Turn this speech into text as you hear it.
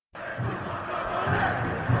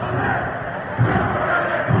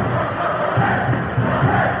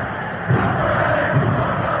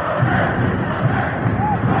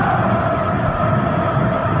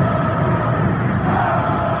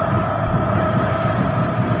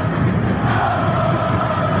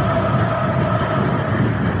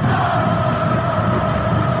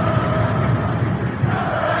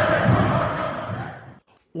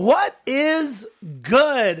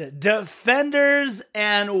good, defenders,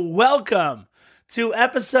 and welcome to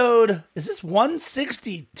episode, is this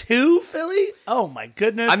 162, Philly? Oh my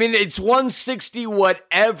goodness. I mean, it's 160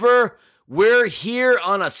 whatever. We're here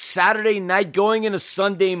on a Saturday night going into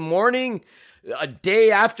Sunday morning, a day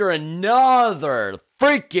after another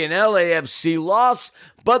freaking LAFC loss.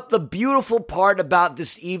 But the beautiful part about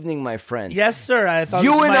this evening, my friend. Yes, sir. I thought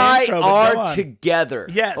you this was and my I intro, but go are on. together.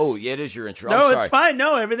 Yes. Oh, yeah, it is your intro. No, I'm sorry. it's fine.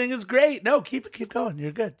 No, everything is great. No, keep going.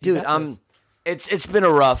 You're good. You Dude, got this. it's been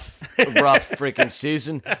a rough freaking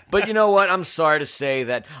season. But you know what? I'm sorry to say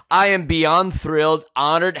that I am beyond thrilled,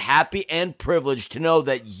 honored, happy, and privileged to know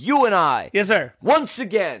that you and I, Yes, sir. once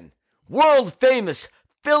again, world famous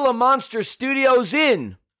Phila Monster Studios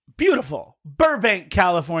in Beautiful Burbank,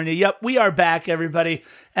 California. Yep, we are back, everybody.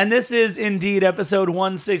 And this is indeed episode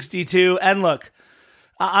 162. And look,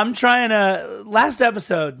 I'm trying to, last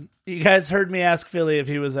episode, you guys heard me ask Philly if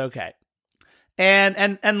he was okay.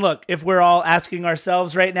 And look, if we're all asking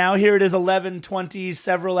ourselves right now, here it is 11:20,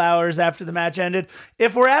 several hours after the match ended.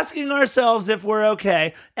 If we're asking ourselves if we're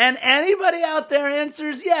okay, and anybody out there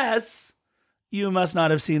answers yes, you must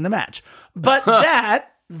not have seen the match. But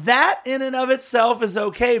that in and of itself is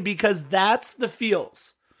okay, because that's the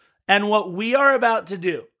feels. And what we are about to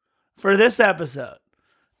do for this episode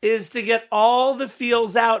is to get all the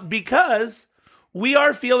feels out, because we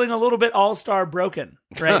are feeling a little bit all-star broken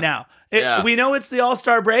right now. Yeah. We know it's the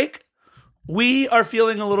all-star break. We are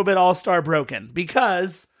feeling a little bit all-star broken,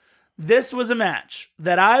 because this was a match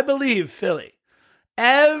that I believe, Philly,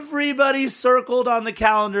 everybody circled on the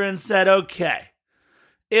calendar and said, okay,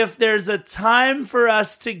 if there's a time for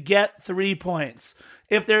us to get 3 points,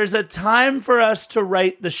 if there's a time for us to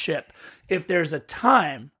right the ship, if there's a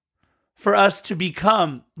time for us to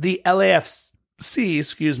become the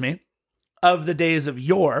LAFC, of the days of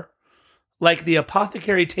yore, like the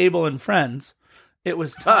apothecary table and Friends, it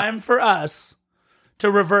was time for us to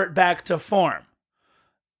revert back to form.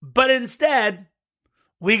 But instead,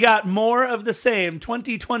 we got more of the same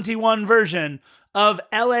 2021 version of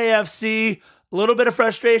LAFC. A little bit of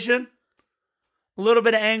frustration, a little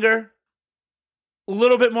bit of anger, a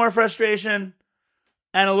little bit more frustration,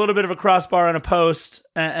 and a little bit of a crossbar on a post.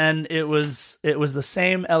 And it was the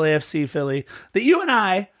same LAFC Philly that you and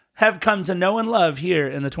I have come to know and love here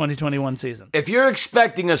in the 2021 season. If you're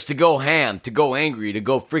expecting us to go ham, to go angry, to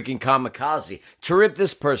go freaking kamikaze, to rip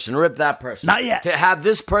this person, rip that person. Not yet. To have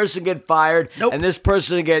this person get fired Nope. and this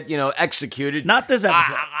person get, executed. Not this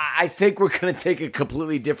episode. I think we're going to take a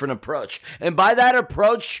completely different approach. And by that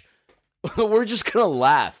approach, we're just going to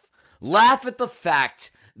laugh. Laugh at the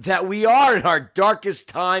fact that we are in our darkest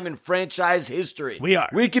time in franchise history. We are.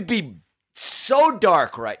 We could be so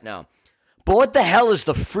dark right now. But what the hell is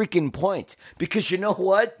the freaking point? Because you know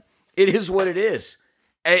what? It is what it is.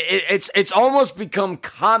 It's almost become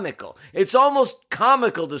comical. It's almost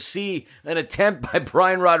comical to see an attempt by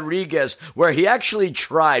Brian Rodriguez where he actually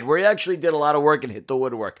tried, where he actually did a lot of work and hit the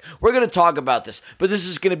woodwork. We're going to talk about this, but this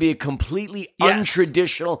is going to be a completely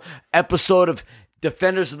untraditional episode of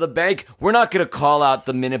Defenders of the Bank. We're not going to call out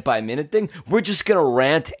the minute-by-minute thing. We're just going to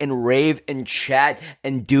rant and rave and chat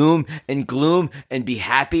and doom and gloom and be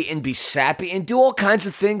happy and be sappy and do all kinds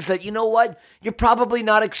of things that, you know what, you're probably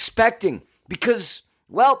not expecting because,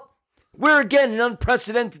 well, we're again in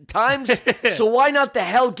unprecedented times, so why not the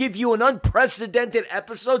hell give you an unprecedented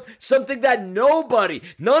episode, something that nobody,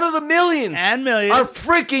 none of the millions are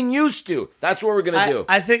freaking used to. That's what we're going to do.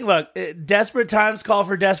 I think, look, desperate times call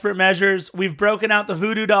for desperate measures. We've broken out the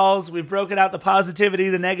voodoo dolls. We've broken out the positivity,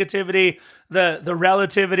 the negativity, the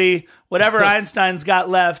relativity, whatever Einstein's got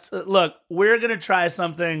left. Look, we're going to try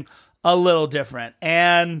something a little different.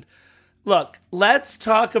 And look, let's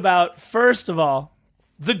talk about, first of all,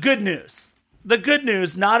 the good news. The good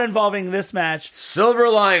news, not involving this match. Silver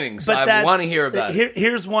linings. But I want to hear about it.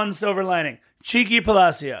 Here's one silver lining. Cheeky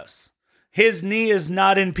Palacios. His knee is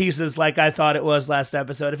not in pieces like I thought it was last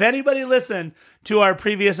episode. If anybody listened to our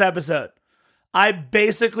previous episode, I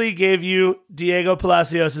basically gave you Diego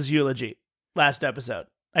Palacios' eulogy last episode.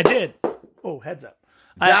 I did. Oh, heads up.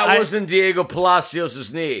 That wasn't Diego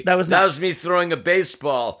Palacios' knee. That was me throwing a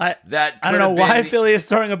baseball. I don't know why Philly is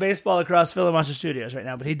throwing a baseball across Phila Monster Studios right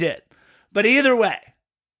now, but he did. But either way,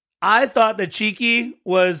 I thought that Cheeky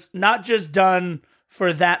was not just done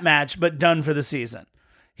for that match, but done for the season.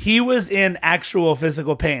 He was in actual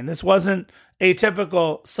physical pain. This wasn't a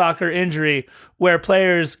typical soccer injury where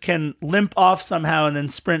players can limp off somehow and then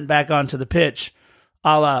sprint back onto the pitch,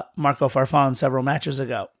 a la Marco Farfan several matches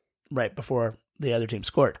ago, right before the other team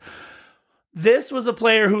scored. This was a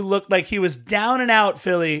player who looked like he was down and out,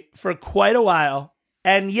 Philly, for quite a while,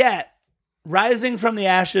 and yet rising from the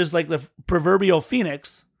ashes like the proverbial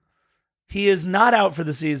phoenix. He is not out for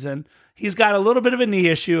the season. He's got a little bit of a knee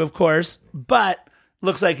issue, of course, but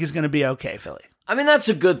looks like he's going to be okay, Philly. I mean, that's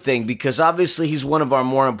a good thing because obviously he's one of our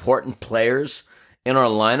more important players in our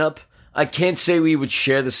lineup. I can't say we would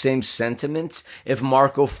share the same sentiments if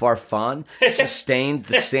Marco Farfan sustained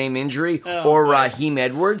the same injury or Raheem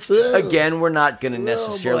Edwards. Again, we're not going to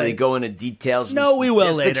necessarily go into details. No, we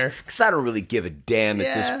will later. Because I don't really give a damn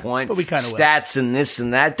at this point. But we kind of Stats and this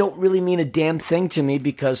and that don't really mean a damn thing to me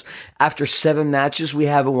because after 7 matches, we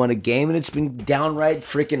haven't won a game and it's been downright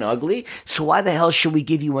freaking ugly. So why the hell should we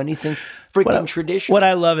give you anything freaking traditional? What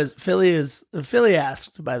I love is Philly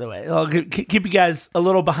asked, by the way, I'll keep you guys a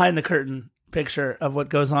little behind the curtain picture of what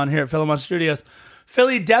goes on here at Philemon Studios.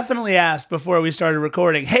 Philly definitely asked before we started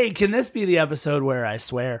recording, hey, can this be the episode where I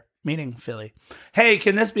swear? Meaning Philly. Hey,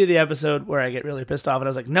 can this be the episode where I get really pissed off? And I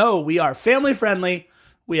was like, no, we are family friendly.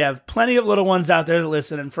 We have plenty of little ones out there that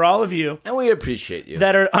listen. And for all of you, and we appreciate you,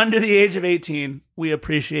 that are under the age of 18, we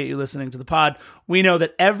appreciate you listening to the pod. We know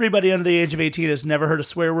that everybody under the age of 18 has never heard a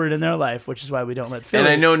swear word in their life, which is why we don't let Philly. And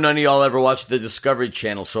I know none of y'all ever watched the Discovery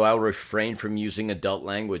Channel, so I'll refrain from using adult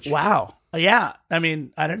language. Wow. Yeah. I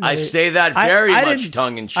mean, I don't know. I say that very much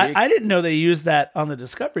tongue-in-cheek. I didn't know they used that on the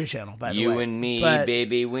Discovery Channel, by the way. You and me,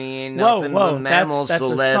 baby, we ain't whoa, nothing but mammals, that's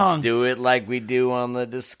so a song. let's do it like we do on the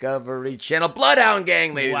Discovery Channel. Bloodhound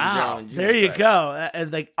Gang, ladies and gentlemen. Jesus there you Christ. go.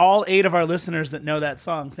 Like all 8 of our listeners that know that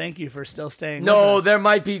song, thank you for still staying with us. There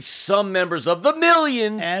might be some members of the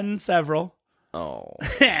millions. And several. Oh. All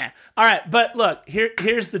right, but look,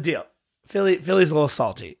 here's the deal. Philly's a little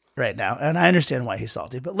salty right now, and I understand why he's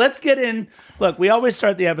salty. But let's get in. Look, we always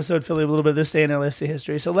start the episode, Philly, with a little bit of this day in LAFC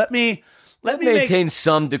history. So let me maintain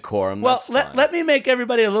some decorum. Well, let me make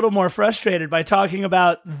everybody a little more frustrated by talking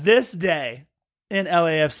about this day in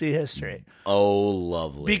LAFC history. Oh,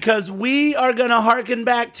 lovely. Because we are going to harken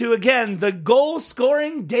back to, again, the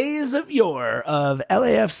goal-scoring days of yore of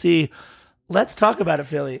LAFC. Let's talk about it,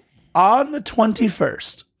 Philly. On the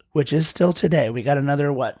 21st, which is still today, we got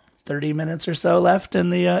another, 30 minutes or so left in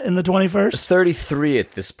the 21st? 33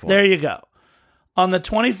 at this point. There you go. On the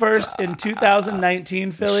 21st in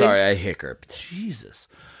 2019, Philly. Sorry, I hiccuped. Jesus.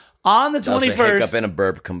 On the 21st. That was a hiccup and a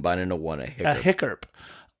burp combined into one. A hiccup.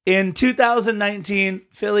 In 2019,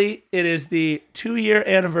 Philly, it is the 2-year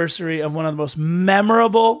anniversary of one of the most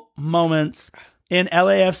memorable moments in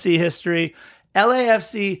LAFC history.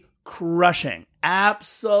 LAFC crushing,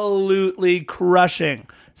 absolutely crushing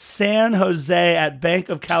San Jose at Bank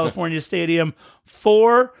of California Stadium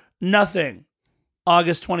 4-0.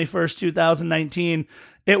 August 21st, 2019.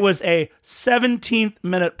 It was a 17th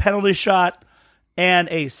minute penalty shot and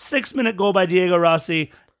a 6-minute goal by Diego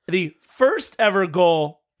Rossi. The first ever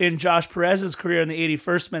goal in Josh Perez's career in the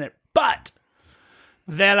 81st minute. But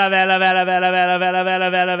Vela.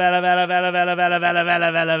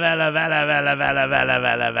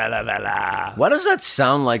 Why does that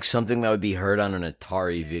sound like something that would be heard on an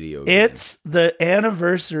Atari video game? It's the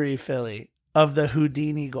anniversary, Philly, of the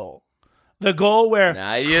Houdini goal. The goal where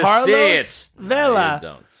Carlos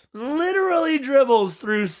Vela literally dribbles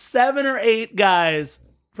through 7 or 8 guys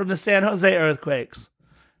from the San Jose Earthquakes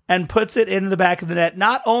and puts it into the back of the net.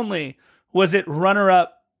 Not only was it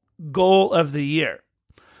runner-up goal of the year,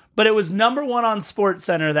 but it was number 1 on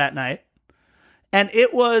SportsCenter that night. And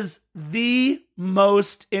it was the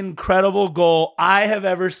most incredible goal I have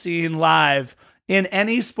ever seen live in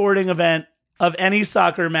any sporting event of any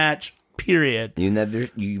soccer match, period. You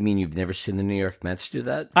mean you've never seen the New York Mets do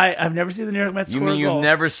that? I've never seen the New York Mets score a goal. You mean you've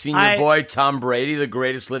never seen your boy Tom Brady, the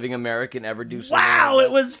greatest living American, ever do something? Wow,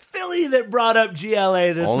 it was Philly that brought up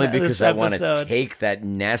GLA this Only because this I want episode. to take that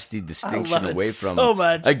nasty distinction away from so him.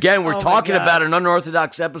 much. Again, we're talking about an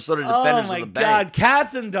unorthodox episode of Defenders of the Bank. Oh my God,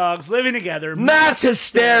 cats and dogs living together. Mass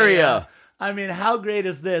hysteria. I mean, how great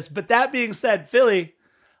is this? But that being said, Philly,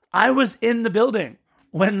 I was in the building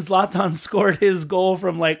when Zlatan scored his goal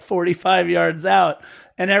from 45 yards out,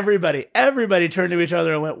 and everybody turned to each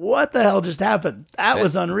other and went, what the hell just happened? That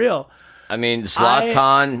was unreal. I mean,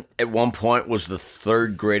 Zlatan at one point was the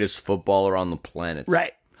 3rd greatest footballer on the planet.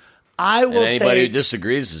 Right. Anybody who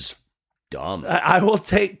disagrees is dumb. I will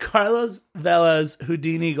take Carlos Vela's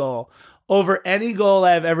Houdini goal over any goal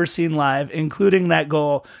I've ever seen live, including that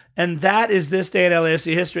goal. And that is this day in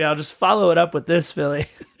LAFC history. I'll just follow it up with this, Philly.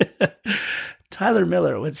 Tyler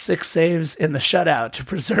Miller with 6 saves in the shutout to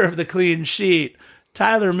preserve the clean sheet.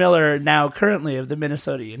 Tyler Miller, now currently of the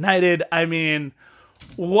Minnesota United. I mean,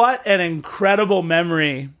 what an incredible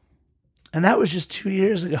memory. And that was just 2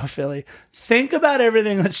 years ago, Philly. Think about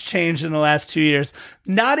everything that's changed in the last 2 years.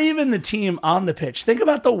 Not even the team on the pitch. Think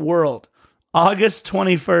about the world August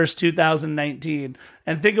 21st, 2019.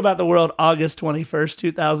 And think about the world August 21st,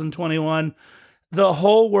 2021. The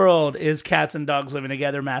whole world is cats and dogs living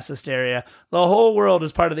together, mass hysteria. The whole world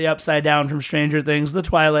is part of the Upside Down from Stranger Things, the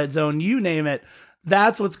Twilight Zone, you name it.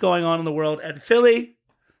 That's what's going on in the world. And Philly,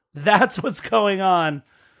 that's what's going on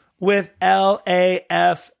with LAFC.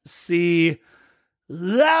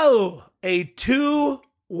 Low, a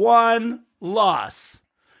 2-1 loss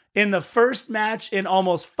in the first match in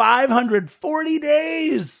almost 540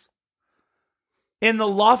 days. In the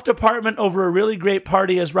loft apartment over a really great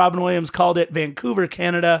party, as Robin Williams called it, Vancouver,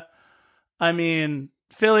 Canada. I mean,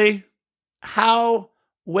 Philly, how,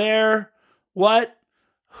 where, what,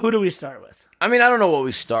 who do we start with? I mean, I don't know what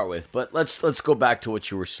we start with, but let's go back to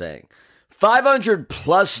what you were saying. 500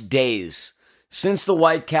 plus days since the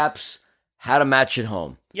Whitecaps had a match at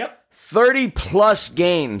home. Yep. 30 plus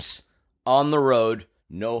games on the road,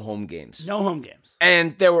 no home games. No home games.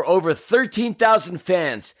 And there were over 13,000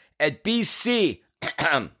 fans at BC,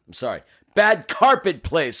 I'm sorry, Bad Carpet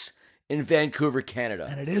Place in Vancouver, Canada.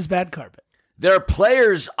 And it is bad carpet. There are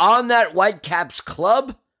players on that Whitecaps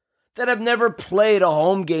club that have never played a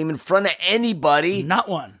home game in front of anybody. Not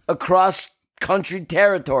one. Across country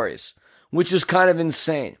territories, which is kind of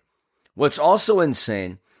insane. What's also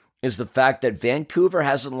insane is the fact that Vancouver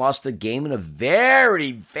hasn't lost a game in a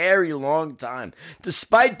very, very long time.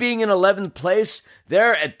 Despite being in 11th place,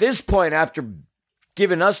 they're at this point, after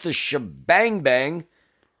giving us the shebang bang,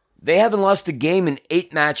 they haven't lost a game in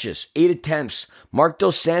 8 matches, 8 attempts. Mark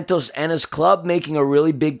Dos Santos and his club making a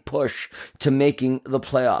really big push to making the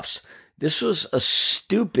playoffs. This was a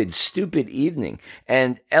stupid, stupid evening.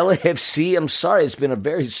 And LAFC, I'm sorry, it's been a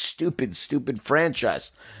very stupid, stupid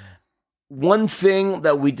franchise. One thing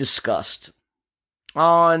that we discussed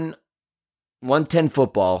on 110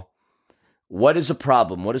 Football, what is a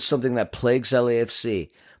problem? What is something that plagues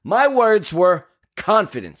LAFC? My words were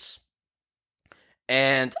confidence.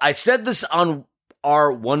 And I said this on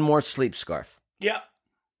our One More Sleep scarf. Yep.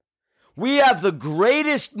 We have the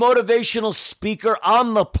greatest motivational speaker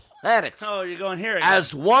on the planet. Oh, you're going here again.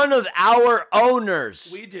 As one of our owners.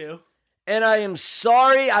 We do. And I am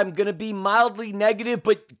sorry, I'm going to be mildly negative,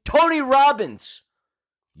 but Tony Robbins,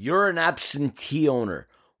 you're an absentee owner.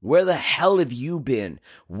 Where the hell have you been?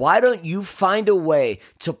 Why don't you find a way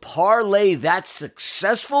to parlay that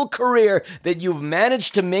successful career that you've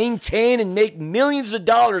managed to maintain and make millions of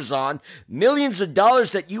dollars on, millions of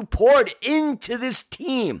dollars that you poured into this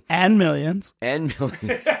team? And millions. And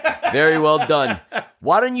millions. Very well done.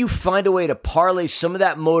 Why don't you find a way to parlay some of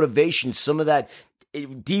that motivation, some of that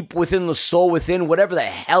deep within the soul within, whatever the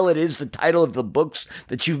hell it is, the title of the books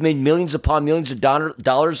that you've made millions upon millions of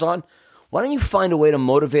dollars on? Why don't you find a way to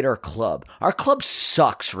motivate our club? Our club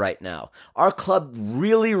sucks right now. Our club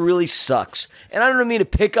really, really sucks. And I don't mean to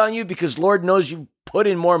pick on you because Lord knows you put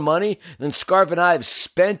in more money than Scarf and I have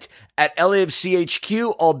spent at LAFC HQ,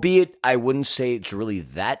 albeit I wouldn't say it's really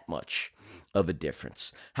that much of a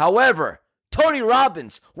difference. However, Tony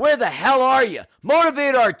Robbins, where the hell are you?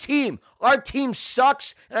 Motivate our team. Our team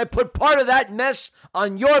sucks, and I put part of that mess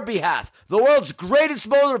on your behalf. The world's greatest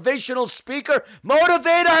motivational speaker,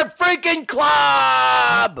 motivate our freaking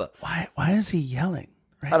club! Why is he yelling?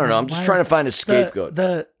 Right I don't know. now? I'm just trying to find a scapegoat.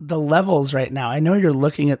 The levels right now. I know you're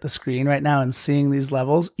looking at the screen right now and seeing these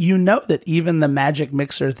levels. You know that even the magic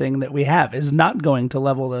mixer thing that we have is not going to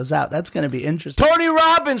level those out. That's going to be interesting. Tony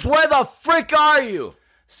Robbins, where the frick are you?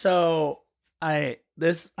 So I'm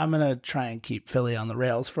gonna try and keep Philly on the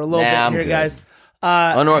rails for a little bit I'm here, good. guys.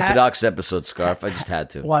 Unorthodox episode, Scarf. I just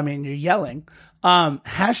had to. Well, I mean, you're yelling.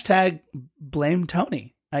 Hashtag blame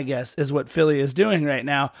Tony, I guess, is what Philly is doing right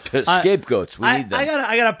now. Scapegoats. We need them.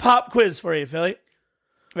 I got a pop quiz for you, Philly.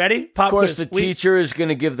 Ready? Pop of course, quiz. the teacher is going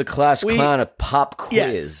to give the class clown a pop quiz.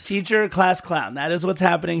 Yes, teacher, class clown. That is what's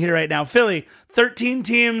happening here right now. Philly, 13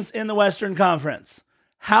 teams in the Western Conference.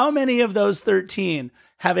 How many of those 13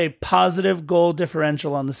 have a positive goal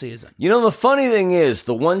differential on the season? You know, the funny thing is,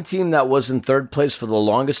 the one team that was in third place for the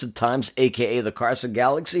longest of times, a.k.a. the Carson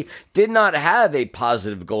Galaxy, did not have a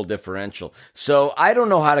positive goal differential. So I don't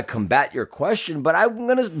know how to combat your question, but I'm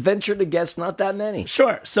going to venture to guess not that many.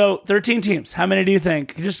 Sure. So 13 teams. How many do you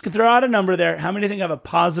think? Just throw out a number there. How many do you think have a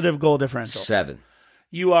positive goal differential? 7.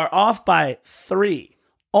 You are off by 3.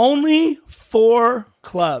 Only 4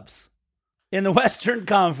 clubs in the Western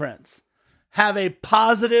Conference have a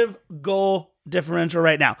positive goal differential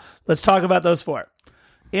right now. Let's talk about those 4.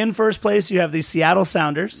 In first place, you have the Seattle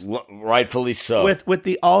Sounders. Rightfully so. With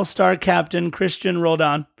the all-star captain, Christian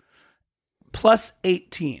Roldan, plus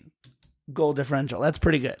 18 goal differential. That's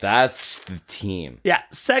pretty good. That's the team. Yeah.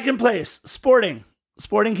 Second place, Sporting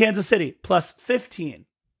Kansas City, plus 15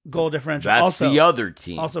 goal differential. That's also, the other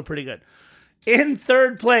team. Also pretty good. In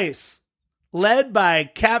third place, led by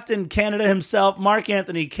Captain Canada himself, Mark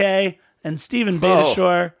Anthony Kaye and Stephen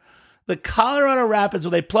Betashore, the Colorado Rapids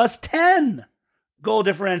with a plus 10 goal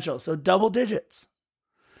differential, so double digits.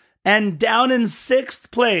 And down in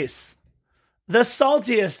sixth place, the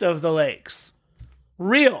saltiest of the lakes,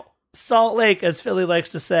 real Salt Lake, as Philly likes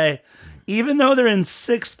to say. Even though they're in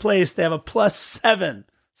sixth place, they have a plus 7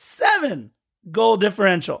 goal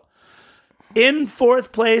differential. In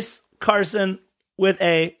fourth place, Carson with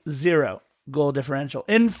a 0 goal differential.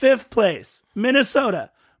 In fifth place,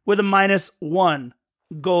 Minnesota with a -1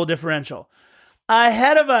 goal differential.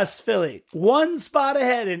 Ahead of us, Philly, one spot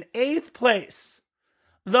ahead in eighth place,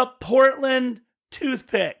 the Portland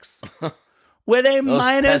Toothpicks with a Those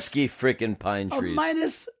minus pesky freaking pine a trees.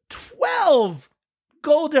 -12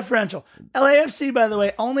 goal differential. LAFC, by the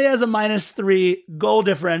way, only has a -3 goal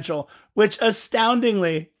differential, which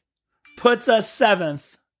astoundingly puts us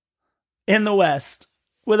 7th in the West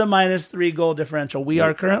with a -3 goal differential. We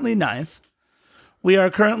are currently 9th. We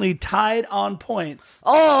are currently tied on points.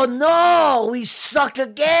 Oh no, we suck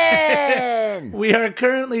again. We are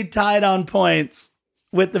currently tied on points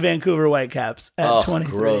with the Vancouver Whitecaps at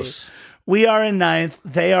 23. Gross. We are in 9th.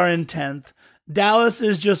 They are in 10th. Dallas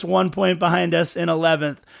is just 1 point behind us in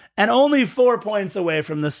 11th. And only 4 points away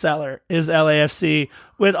from the cellar is LAFC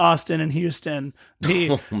with Austin and Houston.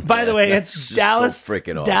 By the way, it's Dallas, so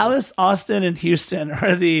freaking awesome. Dallas, Austin, and Houston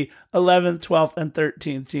are the 11th, 12th, and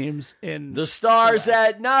 13th teams in The stars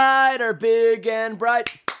at night are big and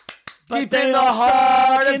bright. Deep they in the all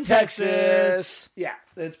heart suck of in Texas. Yeah,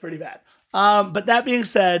 it's pretty bad. But that being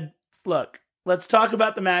said, look, let's talk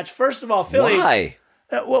about the match. First of all, Philly. Why?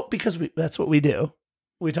 Well, because that's what we do.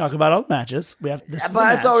 We talk about all the matches. This is But a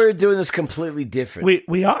I match. thought we were doing this completely different.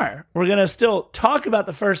 We are. We're gonna still talk about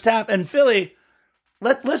the first half. And Philly,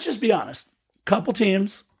 let's just be honest. Couple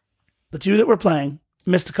teams, the two that we're playing,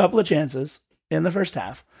 missed a couple of chances in the first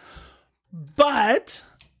half. But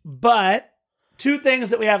two things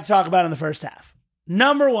that we have to talk about in the first half.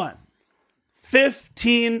 Number one,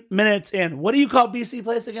 15 minutes in. What do you call BC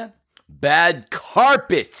Place again? Bad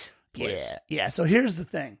carpet. Yeah. So here's the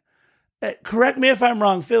thing. Correct me if I'm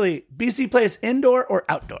wrong, Philly. BC Place indoor or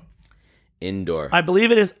outdoor? Indoor. I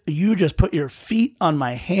believe it is. You just put your feet on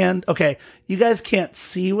my hand. Okay, you guys can't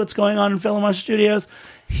see what's going on in Philemon Studios.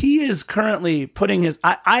 He is currently putting his.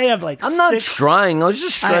 I have like. I'm not trying. I was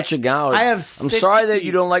just stretching out. I have. I'm 6 sorry that feet.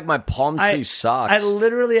 you don't like my palm tree socks. I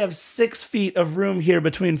literally have 6 feet of room here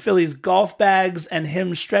between Philly's golf bags and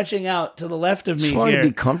him stretching out to the left of me just want here. to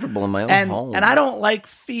be comfortable in my own home. And I don't like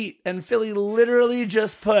feet. And Philly literally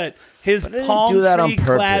just put his But I didn't palm do that on tree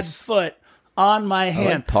clad purpose. foot on my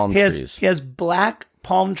hand. palm trees. He has black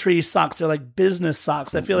palm tree socks. They're like business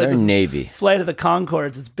socks. I feel like They're this is navy. Flight of the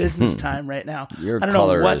Conchords. It's business time right now. Your I don't know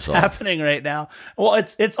color what's is off. happening right now. Well,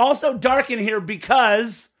 it's also dark in here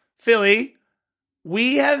because Philly,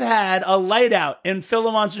 we have had a light out in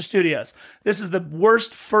Philomonster Studios. This is the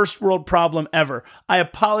worst first world problem ever. I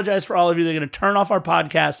apologize for all of you that are going to turn off our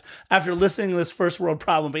podcast after listening to this first world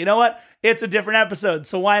problem. But you know what? It's a different episode,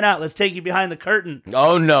 so why not? Let's take you behind the curtain.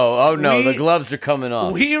 Oh no. The gloves are coming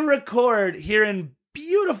off. We record here in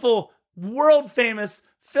beautiful, world famous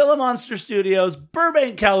Philomonster Studios,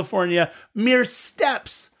 Burbank, California, mere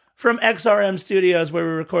steps from XRM Studios, where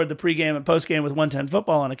we record the pregame and postgame with 110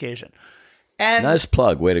 football on occasion. And Nice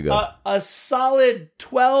plug. Way to go. a solid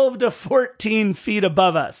 12 to 14 feet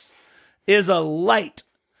above us is a light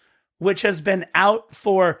which has been out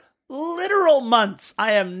for literal months.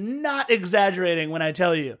 I am not exaggerating when I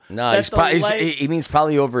tell you. No, that he means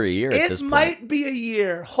probably over a year at this it point. might be a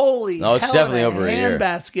year. Holy No, it's hell definitely in over a year.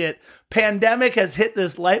 handbasket. Pandemic has hit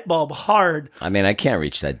this light bulb hard. I mean, I can't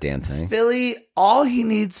reach that damn thing. Philly, all he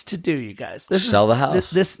needs to do, you guys. Sell the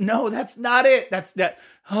house. No, that's not it. That's not.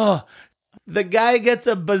 Oh, the guy gets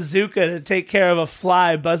a bazooka to take care of a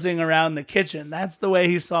fly buzzing around the kitchen. That's the way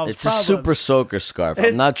he solves It's problems. a super soaker scarf. I'm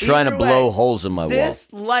It's not trying to either blow way, holes in my wall.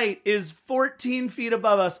 This light is 14 feet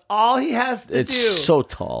above us. All he has to It's do so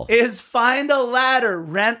tall. is find a ladder,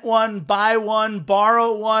 rent one, buy one,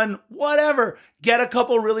 borrow one, whatever. Get a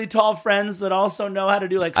couple really tall friends that also know how to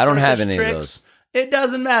do like I don't have circus any of tricks. those. It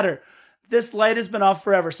doesn't matter. This light has been off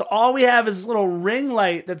forever. So all we have is this little ring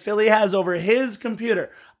light that Philly has over his computer.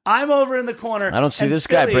 I'm over in the corner. I don't see and this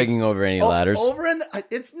guy Philly- bringing over any ladders. Over in the,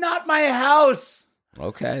 it's not my house.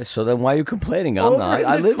 Okay, so then why are you complaining? I'm Over not. in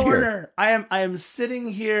I the live corner. here. I am sitting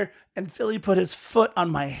here, and Philly put his foot on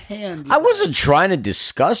my hand. I wasn't trying to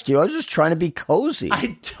disgust you. I was just trying to be cozy.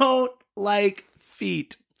 I don't like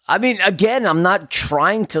feet. I mean, again, I'm not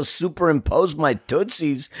trying to superimpose my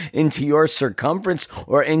tootsies into your circumference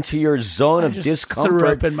or into your zone of Threw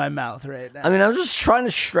discomfort. up in my mouth right now. I mean, I'm just trying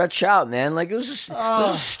to stretch out, man. Like, it was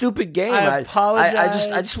a stupid game. I apologize.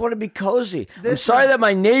 I just want to be cozy. I'm sorry that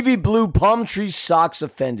my navy blue palm tree socks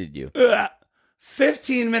offended you.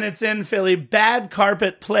 15 minutes in, Philly, bad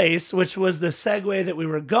carpet place, which was the segue that we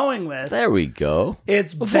were going with. There we go.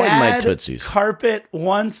 It's Avoid bad my tootsies. carpet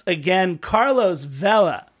once again. Carlos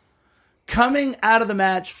Vela coming out of the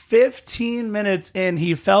match 15 minutes in,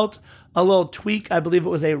 he felt a little tweak. I believe it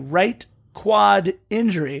was a right quad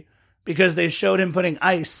injury because they showed him putting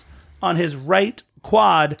ice on his right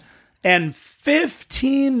quad. And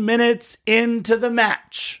 15 minutes into the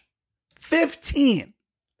match, 15,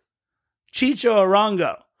 Chicho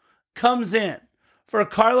Arango comes in for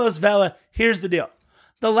Carlos Vela. Here's the deal.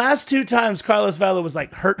 The last 2 times Carlos Vela was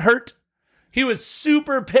like hurt, he was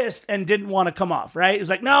super pissed and didn't want to come off, right? He was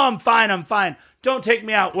like, no, I'm fine. Don't take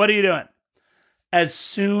me out. What are you doing? As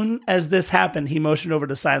soon as this happened, he motioned over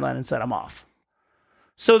to the sideline and said, I'm off.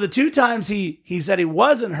 So the 2 times he said he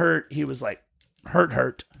wasn't hurt, he was like,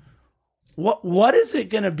 hurt. What is it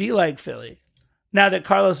going to be like, Philly, now that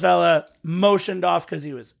Carlos Vela motioned off because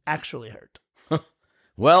he was actually hurt?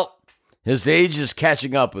 Well, his age is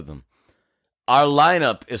catching up with him. Our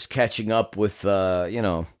lineup is catching up with, I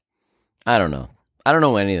don't know. I don't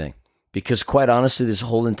know anything. Because quite honestly, this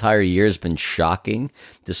whole entire year has been shocking,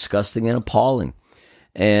 disgusting, and appalling.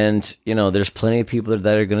 And, there's plenty of people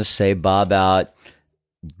that are going to say Bob out,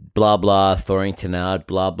 blah, blah, Thornton out,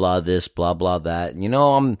 blah, blah, this, blah, blah, that. And,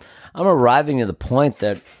 I'm arriving to the point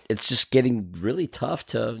that it's just getting really tough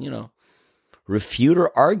to, refute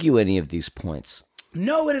or argue any of these points.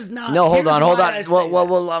 No, it is not. No, hold on.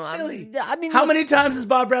 Philly, I mean, how many times has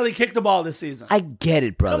Bob Bradley kicked the ball this season? I get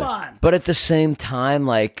it, brother. Come on. But at the same time,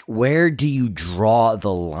 where do you draw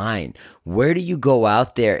the line? Where do you go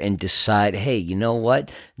out there and decide, hey, you know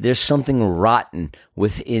what? There's something rotten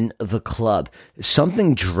within the club.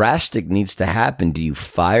 Something drastic needs to happen. Do you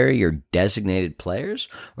fire your designated players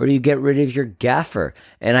or do you get rid of your gaffer?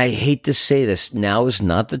 And I hate to say this, now is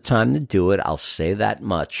not the time to do it. I'll say that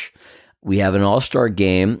much. We have an all-star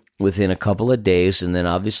game within a couple of days, and then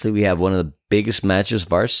obviously we have one of the biggest matches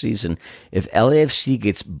of our season. If LAFC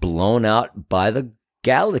gets blown out by the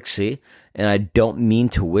Galaxy, and I don't mean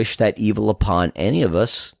to wish that evil upon any of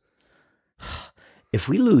us, if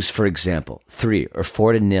we lose, for example, 3 or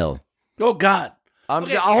 4-0. Oh, God.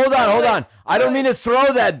 Okay. Hold on. I don't mean to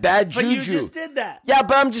throw that bad juju. But you just did that. Yeah,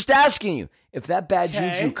 but I'm just asking you. If that bad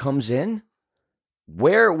juju comes in,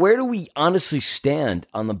 where do we honestly stand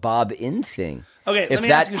on the Bob in thing? Okay, if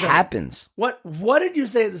that happens. What did you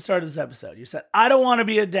say at the start of this episode? You said, I don't want to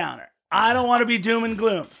be a downer. I don't want to be doom and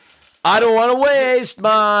gloom. I don't want to waste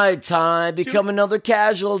my time, become another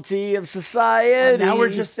casualty of society. Now we're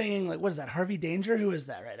just saying, what is that, Harvey Danger? Who is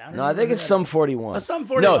that right now? No, I think it's Sum 41. Sum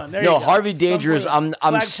 41. No, Harvey Danger is, I'm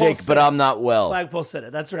sick, but I'm not well. Flagpole Sitter,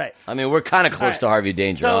 that's right. I mean, we're kind of close to Harvey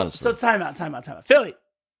Danger, honestly. So time out. Philly,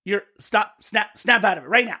 snap out of it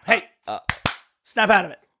right now. Hey, snap out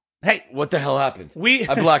of it. Hey. What the hell happened?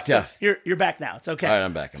 I blacked out. You're back now. It's okay. All right,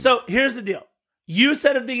 I'm back. So here's the deal. You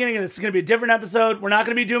said at the beginning of this, it's going to be a different episode. We're not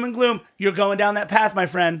going to be doom and gloom. You're going down that path, my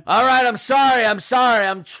friend. All right, I'm sorry. I'm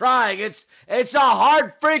trying. It's a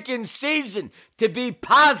hard freaking season to be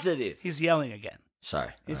positive. He's yelling again. Sorry.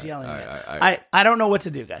 He's yelling again. I don't know what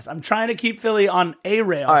to do, guys. I'm trying to keep Philly on a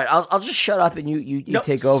rail. All right, I'll just shut up and you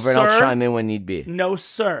take over, and I'll chime in when need be. No,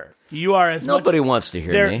 sir. You are as Nobody wants to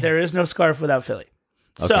hear me. There is no scarf without Philly.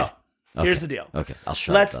 Okay. So, here's the deal. Okay, I'll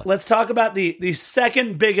shut up. Let's talk about the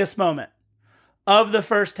second biggest moment of the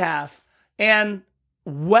first half, and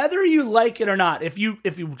whether you like it or not. If you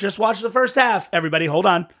just watch the first half, everybody hold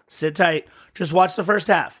on, sit tight, just watch the first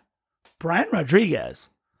half. Brian Rodriguez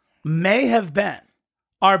may have been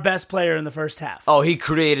our best player in the first half. Oh, he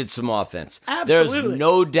created some offense. Absolutely. There's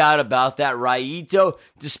no doubt about that. Raito,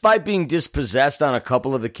 despite being dispossessed on a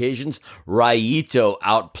couple of occasions, Raito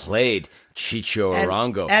outplayed Chicho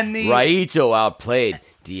Arango. Raito outplayed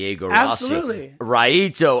Diego Rossi. Absolutely.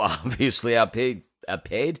 Raito obviously outplayed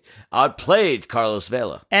Carlos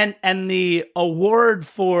Vela. And the award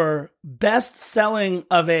for best selling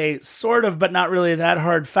of a sort of but not really that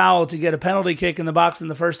hard foul to get a penalty kick in the box in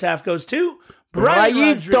the first half goes to Brian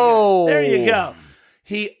Rodriguez. There you go.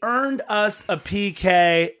 He earned us a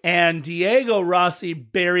PK, and Diego Rossi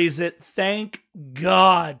buries it. Thank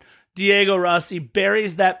God. Diego Rossi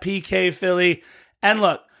buries that PK, Philly. And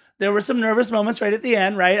look, there were some nervous moments right at the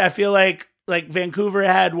end, right? I feel like like Vancouver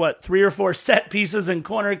had what 3 or 4 set pieces and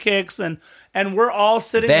corner kicks, and we're all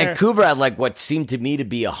sitting there. Vancouver had like what seemed to me to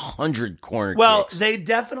be 100 corner Well, kicks. they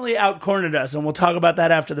definitely out-cornered us, and we'll talk about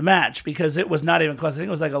that after the match because it was not even close. I think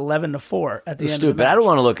it was like 11-4 at the end of the Stupid. match. I don't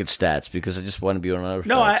want to look at stats because I just want to be on another.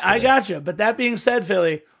 No, I got you. But that being said,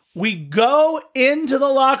 Philly, we go into the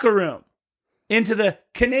locker room, into the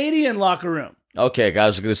Canadian locker room. Okay, I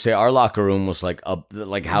was going to say our locker room was like up,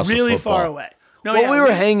 like House of really Football. far away. No, Well, we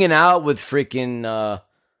were hanging out with freaking,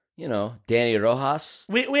 Danny Rojas.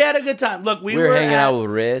 We had a good time. Look, we were hanging out with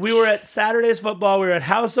Rich. We were at Saturday's Football. We were at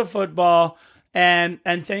House of Football. And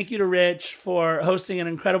thank you to Rich for hosting an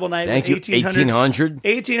incredible night. Thank you, 1800.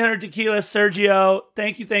 1800 tequila, Sergio.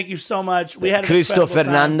 Thank you so much. We had an Cristo incredible time.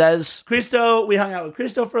 Fernandez. Cristo, we hung out with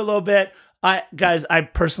Cristo for a little bit. I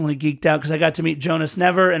personally geeked out because I got to meet Jonas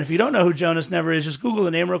Never. And if you don't know who Jonas Never is, just Google the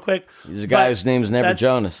name real quick. He's a guy whose name's Never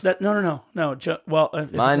Jonas. No.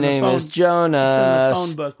 My name is Jonas. It's in the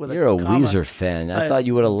phone book with You're a comma. Weezer fan. I thought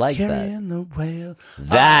you would have liked that. Carrying the whale.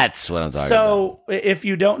 That's what I'm talking about. So, if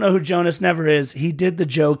you don't know who Jonas Never is, he did the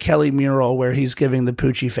Joe Kelly mural where he's giving the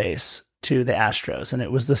Poochie face to the Astros, and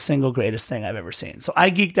it was the single greatest thing I've ever seen. So I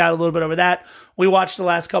geeked out a little bit over that. We watched the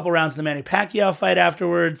last couple rounds of the Manny Pacquiao fight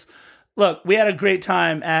afterwards. Look, we had a great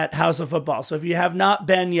time at House of Football. So if you have not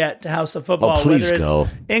been yet to House of Football, please whether it's go.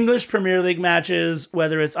 English Premier League matches,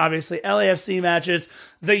 whether it's obviously LAFC matches,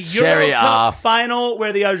 the Serie Euro A. Cup final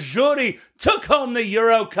where the Azzurri took home the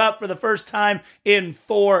Euro Cup for the first time in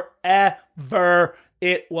forever.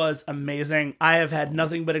 It was amazing. I have had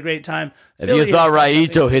nothing but a great time. If Philly you thought has had nothing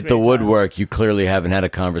Raito but a hit the great time. woodwork, you clearly haven't had a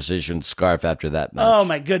conversation with Scarf after that match. Oh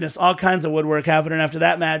my goodness, all kinds of woodwork happening after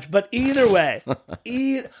that match. But either way,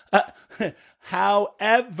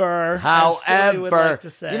 however, as Philly would like to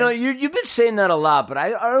say, you've been saying that a lot, but I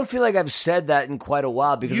don't feel like I've said that in quite a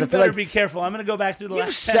while because you I feel better like be careful. I'm going to go back through the you've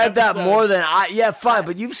last 10 said that episodes. more than I. Yeah, fine,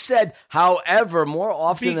 but you've said however more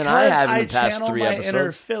often than I have in the past channel 3 my episodes.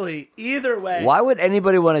 Inner Philly. Either way, Why would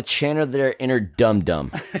anybody want to channel their inner dum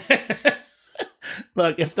dum?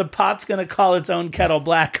 look, if the pot's going to call its own kettle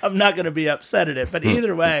black, I'm not going to be upset at it. But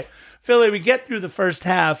either way, Philly, we get through the first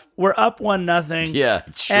half. We're up 1-0. Yeah,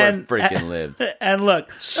 it's short freaking lived. And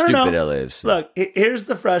look, Stupid LAs. Look, here's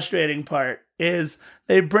the frustrating part: is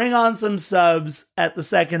they bring on some subs at the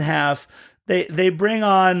second half. They bring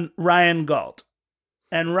on Ryan Gault,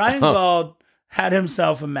 and Ryan Gault had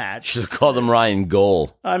himself a match. Should have called him Ryan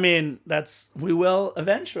Goal. I mean, we will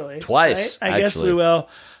eventually. Twice, right? I guess we will.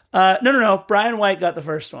 No. Brian White got the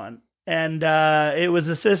first one, and it was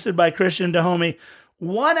assisted by Christian Dahomey.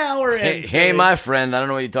 1 hour in. Hey, my friend. I don't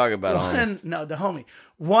know what you're talking about, homie. No, Dahomey.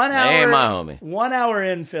 1 hour. Hey, my homie. 1 hour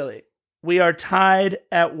in Philly. We are tied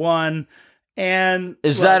at 1. And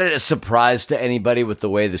is that a surprise to anybody with the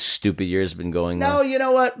way the stupid year's been going? No, you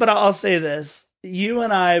know what? But I'll say this. You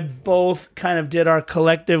and I both kind of did our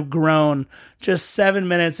collective groan just 7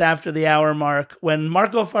 minutes after the hour mark when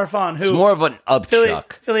Marco Farfan, who... It's more of an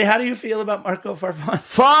upchuck. Philly, how do you feel about Marco Farfan?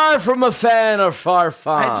 Far from a fan of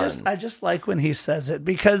Farfan. I just like when he says it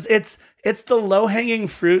because it's the low-hanging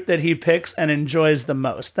fruit that he picks and enjoys the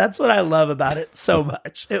most. That's what I love about it so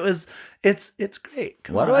much. It's great.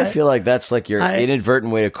 Why do I feel like that's like your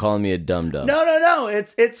inadvertent way of calling me a dum-dum? No.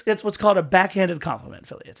 It's what's called a backhanded compliment,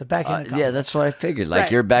 Philly. It's a backhanded compliment. Yeah, that's what I figured.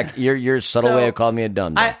 Like Right. your subtle way of calling me a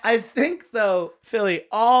dum-dum. I think though, Philly,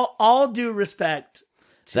 all due respect.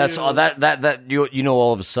 That's all that you know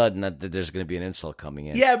all of a sudden that there's going to be an insult coming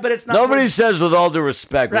in. Yeah, but it's not. Nobody says with all due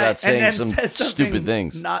respect without saying some says stupid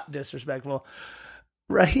things. Not disrespectful.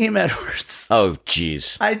 Raheem Edwards. Oh,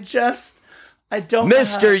 jeez. I don't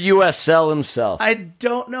Mr. USL himself. I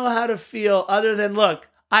don't know how to feel other than look,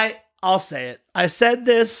 I'll say it. I said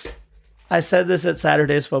this at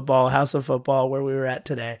Saturday's Football, House of Football, where we were at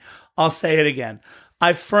today. I'll say it again.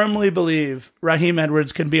 I firmly believe Raheem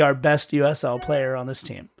Edwards can be our best USL player on this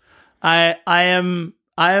team. I am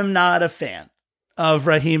not a fan of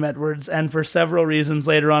Raheem Edwards, and for several reasons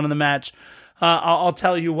later on in the match. I'll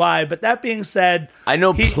tell you why. But that being said, I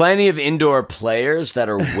know plenty of indoor players that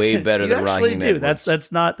are way better than Raheem Edwards.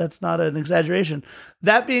 That's not an exaggeration.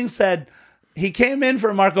 That being said, he came in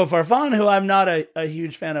for Marco Farfan, who I'm not a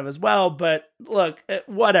huge fan of as well. But look,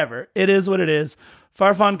 whatever. It is what it is.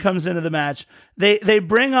 Farfan comes into the match. They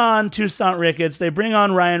bring on Toussaint Ricketts. They bring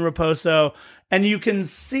on Ryan Raposo. And you can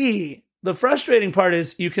see, the frustrating part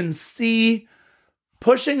is you can see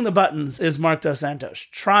pushing the buttons is Marc Dos Santos.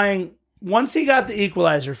 Trying, once he got the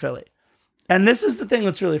equalizer, Philly. And this is the thing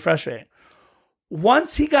that's really frustrating.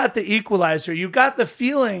 Once he got the equalizer, you got the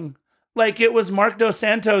feeling like it was Mark Dos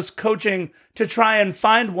Santos coaching to try and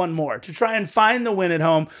find one more, to try and find the win at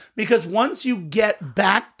home. Because once you get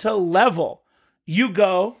back to level, you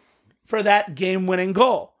go for that game-winning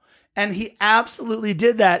goal. And he absolutely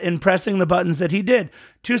did that in pressing the buttons that he did.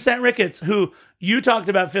 Toussaint Ricketts, who you talked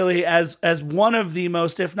about, Philly, as one of the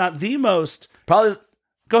most, if not the most. Probably.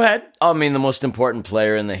 Go ahead. I mean, the most important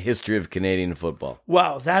player in the history of Canadian football.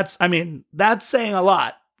 Wow, that's saying a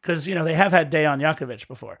lot. Because, they have had Dejan Jakovic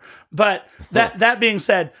before. But that being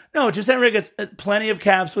said, no, Toussaint Ricketts, plenty of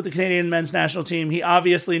caps with the Canadian men's national team. He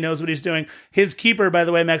obviously knows what he's doing. His keeper, by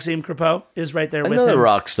the way, Maxime Crepeau, is right there with him. Another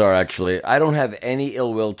rock star, actually. I don't have any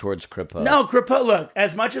ill will towards Crepeau. No, Crepeau, look,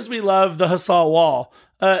 as much as we love the Hassall Wall,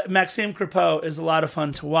 Maxime Crepeau is a lot of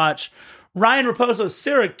fun to watch. Ryan Raposo,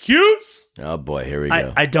 Syracuse. Oh, boy, here we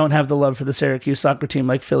go. I don't have the love for the Syracuse soccer team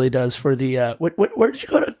like Philly does for the... where did you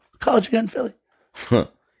go to college again, Philly?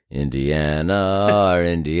 Indiana,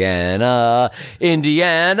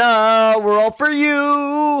 we're all for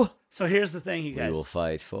you. So here's the thing, you guys. We will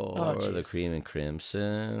fight for the cream and crimson,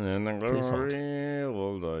 and the glory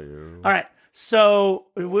will die. All right, so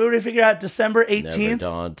we already figured out December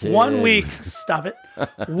 18th. 1 week. Stop it.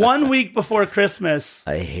 1 week before Christmas.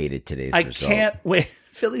 I hated today's I result. can't wait.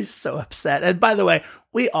 Philly's so upset. And by the way,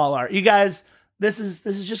 we all are. You guys, this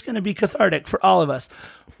is just going to be cathartic for all of us.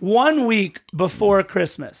 1 week before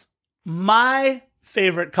Christmas, my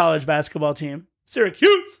favorite college basketball team,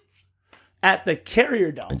 Syracuse, at the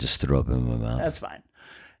Carrier Dome. I just threw up in my mouth. That's fine.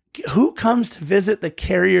 Who comes to visit the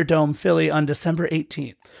Carrier Dome, Philly, on December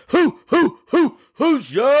 18th?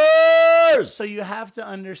 Who's yours? So you have to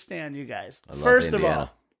understand, you guys. I love First Indiana. of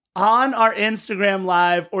all, on our Instagram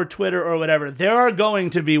Live or Twitter or whatever, there are going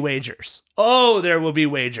to be wagers. Oh, there will be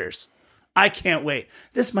wagers. I can't wait.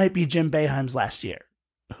 This might be Jim Boeheim's last year.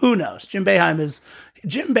 Who knows? Jim Boeheim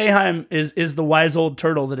is the wise old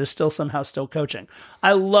turtle that is somehow still coaching.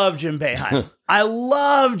 I love Jim Boeheim. I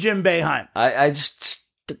love Jim Boeheim. I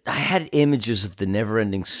had images of the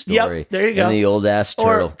never-ending story. Yep, there you go. And the old-ass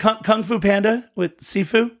turtle. Or Kung Fu Panda with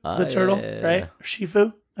Sifu, the turtle, right? Or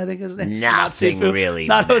Shifu, I think his name is. Nothing not Sifu. really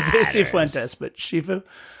Not Jose matters. Cifuentes, but Shifu.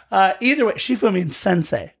 Either way, Shifu means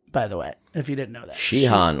sensei, by the way, if you didn't know that.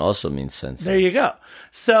 Shihan also means sensei. There you go.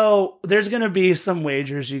 So there's going to be some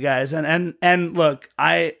wagers, you guys. And look,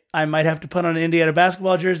 I might have to put on an Indiana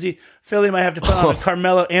basketball jersey. Philly might have to put on a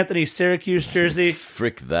Carmelo Anthony Syracuse jersey.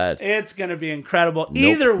 Frick that. It's going to be incredible. Nope,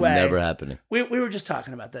 Either way. Never happening. We were just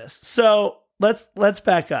talking about this. So let's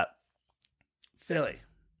back up. Philly.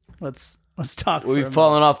 Let's talk. We've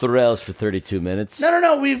fallen off the rails for 32 minutes.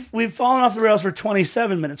 No. We've fallen off the rails for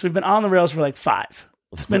 27 minutes. We've been on the rails for like 5.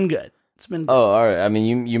 It's been good. It's been good. Oh, all right. I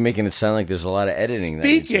mean, you're making it sound like there's a lot of editing.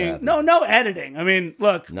 Speaking, no editing. I mean,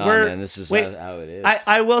 look, man, this is how it is.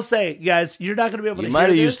 I will say, guys, you're not going to be able to hear this. You might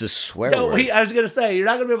have used a swear word. I was going to say, you're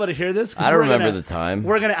not going to be able to hear this. I don't remember the time.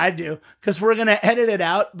 I do, because we're going to edit it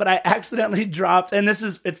out, but I accidentally dropped, and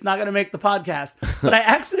it's not going to make the podcast, but I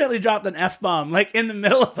accidentally dropped an F-bomb, like in the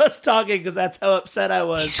middle of us talking, because that's how upset I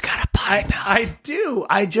was. He's got a potty mouth. I do.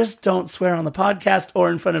 I just don't swear on the podcast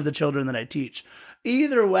or in front of the children that I teach.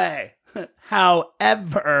 Either way.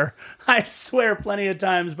 However, I swear plenty of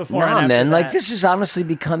times before. Nah, man, like this has honestly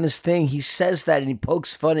become his thing. He says that and he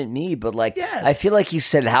pokes fun at me, but like, yes. I feel like he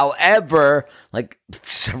said "however" like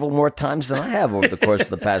several more times than I have over the course of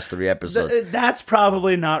the past 3 episodes. That's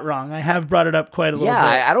probably not wrong. I have brought it up quite a little bit.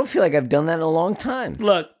 Yeah, I don't feel like I've done that in a long time.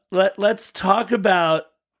 Look, let's talk about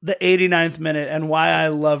the 89th minute and why I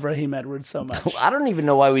love Raheem Edwards so much. I don't even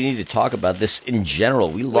know why we need to talk about this in general.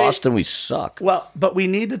 We lost and we suck. Well, but we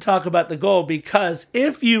need to talk about the goal, because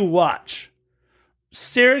if you watch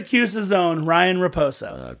Syracuse's own Ryan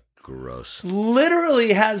Raposo, gross,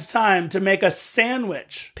 literally has time to make a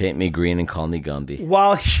sandwich. Paint me green and call me Gumby.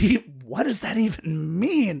 While what does that even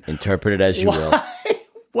mean? Interpret it as you will.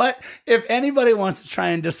 What if anybody wants to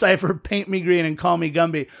try and decipher "Paint Me Green and Call Me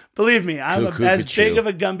Gumby"? Believe me, I'm as big of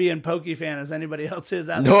a Gumby and Pokey fan as anybody else is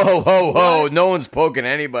out there. Whoa! No one's poking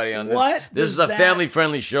anybody on this. What? This is a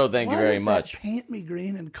family-friendly show. Thank you very much. Paint me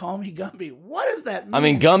green and call me Gumby. What does that mean? I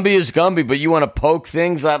mean, Gumby is Gumby, but you want to poke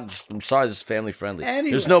things? I'm sorry, this is family-friendly.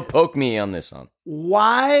 There's no poke me on this one.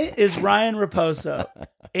 Why is Ryan Raposo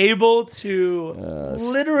able to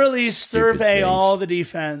literally survey all the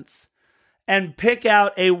defense and pick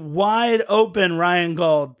out a wide open Ryan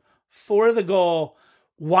Gould for the goal?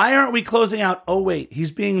 Why aren't we closing out? Oh, wait,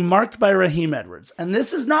 he's being marked by Raheem Edwards. And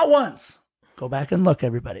this is not once. Go back and look,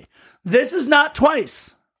 everybody. This is not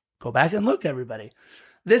twice. Go back and look, everybody.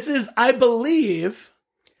 This is, I believe,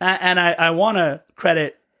 and I want to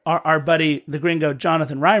credit our buddy, the gringo,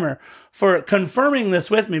 Jonathan Reimer, for confirming this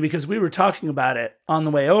with me, because we were talking about it on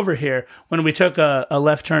the way over here when we took a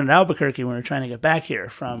left turn at Albuquerque when we were trying to get back here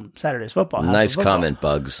from Saturday's football. Nice comment,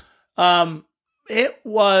 Bugs. It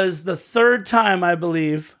was the third time, I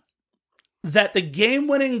believe, that the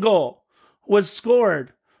game-winning goal was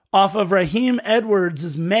scored off of Raheem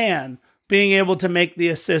Edwards' man being able to make the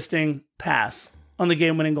assisting pass on the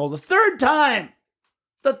game-winning goal. The third time.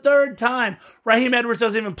 Raheem Edwards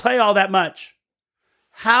doesn't even play all that much.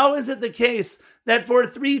 How is it the case that for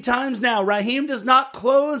 3 times now, Raheem does not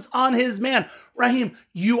close on his man? Raheem,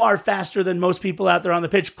 you are faster than most people out there on the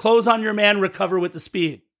pitch. Close on your man, recover with the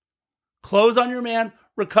speed.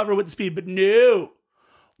 But no,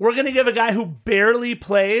 we're going to give a guy who barely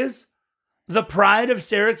plays, the pride of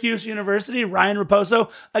Syracuse University, Ryan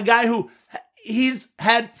Raposo, a guy who he's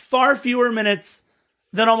had far fewer minutes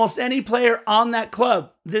than almost any player on that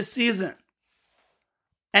club this season.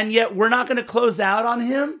 And yet we're not going to close out on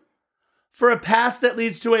him for a pass that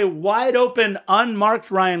leads to a wide open,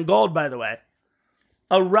 unmarked Ryan Gold, by the way.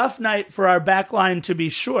 A rough night for our back line, to be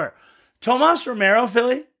sure. Tomas Romero,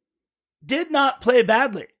 Philly, did not play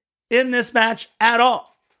badly in this match at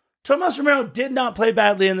all. Tomas Romero did not play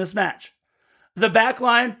badly in this match. The back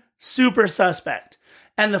line, super suspect.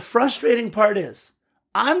 And the frustrating part is,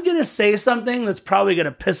 I'm going to say something that's probably going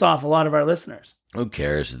to piss off a lot of our listeners. Who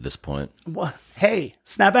cares at this point? Well, hey,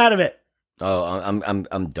 snap out of it. Oh,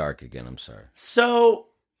 I'm dark again. I'm sorry. So,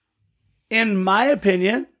 in my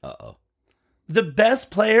opinion, the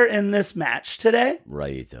best player in this match today,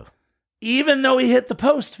 Raito. Even though he hit the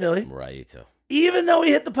post, Philly. Raito.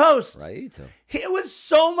 Raito. It was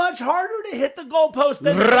so much harder to hit the goalpost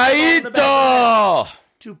than Raito.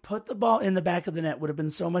 To put the ball in the back of the net would have been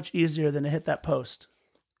so much easier than to hit that post.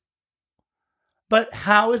 But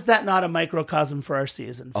how is that not a microcosm for our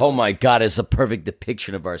season? Oh my God, it's a perfect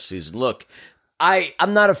depiction of our season. Look,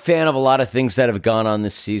 I'm not a fan of a lot of things that have gone on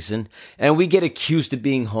this season, and we get accused of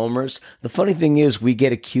being homers. The funny thing is, we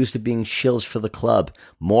get accused of being shills for the club.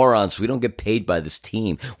 Morons, we don't get paid by this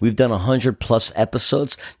team. We've done 100+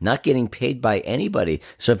 episodes, not getting paid by anybody.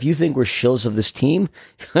 So if you think we're shills of this team,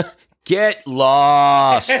 get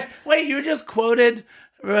lost. Wait, you just quoted,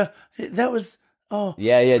 that was... Oh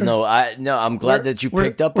yeah. No, I'm glad that you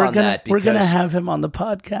picked up on that. We're gonna have him on the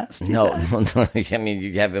podcast. No, I mean,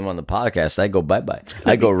 you have him on the podcast. I go bye.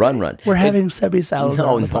 I go run. We're having Sebi Salazar.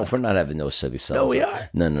 No, we're not having no Sebi Salazar. No, we are.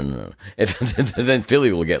 No. Then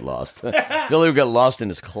Philly will get lost. Philly will get lost in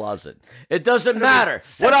his closet. It doesn't matter.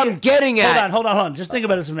 What I'm getting at. Hold on. Just think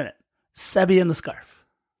about this a minute. Sebi in the scarf.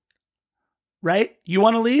 Right? You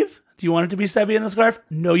want to leave? Do you want it to be Sebi in the scarf?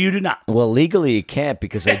 No, you do not. Well, legally you can't,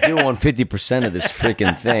 because I do own 50% of this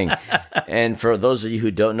freaking thing. And for those of you who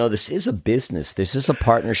don't know, this is a business. This is a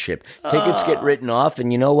partnership. Tickets get written off,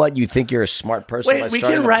 and you know what? You think you're a smart person. Wait, we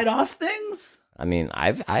can write off things? I mean,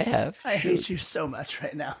 I have. I hate you so much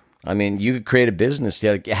right now. I mean, you could create a business,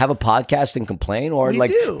 have a podcast and complain, or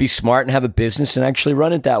do. Be smart and have a business and actually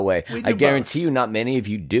run it that way. I guarantee both. you, not many of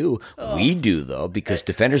you do. We do, though, because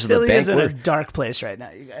defenders of Philly the bank. Is in a dark place right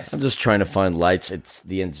now, you guys. I'm just trying to find lights at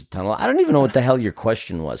the end of the tunnel. I don't even know what the hell your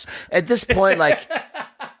question was at this point.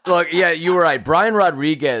 Look, yeah, you were right. Brian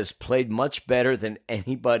Rodriguez played much better than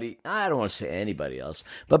anybody. I don't want to say anybody else,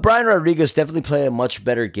 but Brian Rodriguez definitely played a much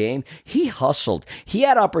better game. He hustled. He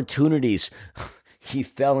had opportunities. He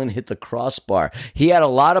fell and hit the crossbar. He had a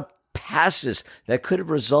lot of passes that could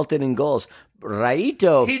have resulted in goals.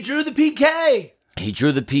 Raito. He drew the PK. He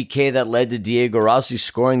drew the PK that led to Diego Rossi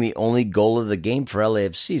scoring the only goal of the game for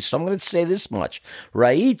LAFC. So I'm going to say this much.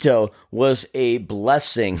 Raito was a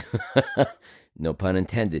blessing. No pun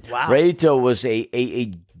intended. Wow. Raito was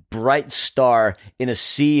a bright star in a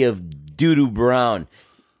sea of doo-doo brown.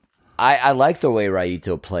 I like the way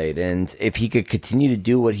Raito played. And if he could continue to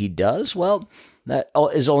do what he does, well, that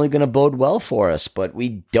is only going to bode well for us. But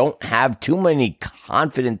we don't have too many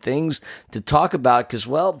confident things to talk about because,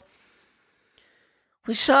 well,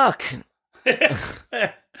 we suck.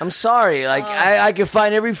 I'm sorry. I can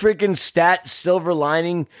find every freaking stat, silver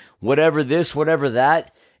lining, whatever this, whatever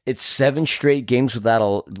that. It's 7 straight games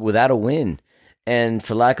without a win. And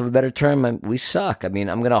for lack of a better term, we suck. I mean,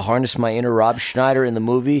 I'm going to harness my inner Rob Schneider in the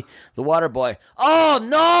movie The Waterboy. Oh,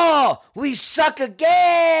 no! We suck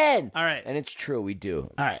again! All right. And it's true, we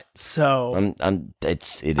do. All right. So...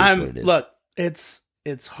 it is what it is. Look, it's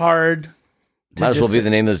hard to Might as well be the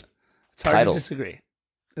name of the title.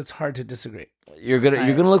 It's hard to disagree. You're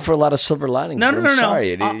gonna look for a lot of silver linings. No.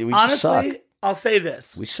 Sorry. We honestly, suck. I'll say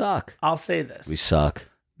this. We suck. I'll say this. We suck.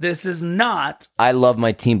 This is not... I love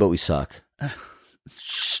my team, but we suck.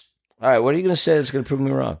 All right, what are you going to say that's going to prove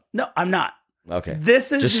me wrong? No, I'm not. Okay.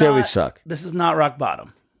 This is just not, say we suck. This is not rock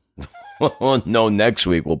bottom. Well, no, next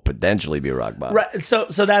week will potentially be rock bottom. Right. So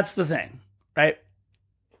that's the thing, right?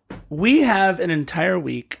 We have an entire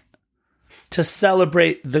week to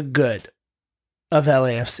celebrate the good of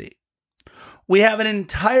LAFC. We have an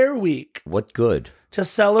entire week What good? to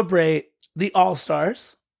celebrate the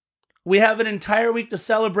All-Stars. We have an entire week to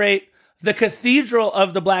celebrate the Cathedral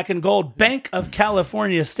of the Black and Gold, Bank of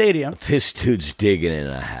California Stadium. This dude's digging in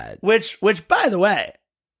a hat. Which, by the way,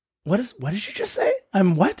 what did you just say?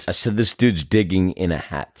 I'm what? I said this dude's digging in a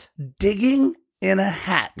hat. Digging in a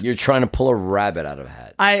hat. You're trying to pull a rabbit out of a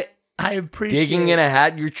hat. I appreciate digging in a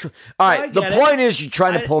hat. All right. The point is, you're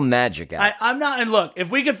trying to pull magic out. I'm not. And look, if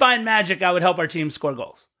we could find magic, I would help our team score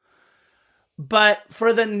goals. But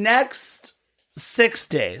for the next 6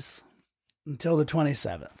 days until the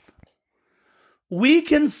 27th, we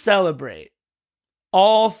can celebrate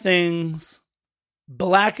all things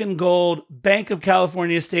Black and Gold, Bank of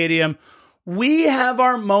California Stadium. We have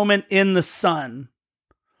our moment in the sun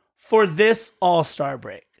for this All-Star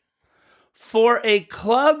break. For a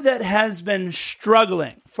club that has been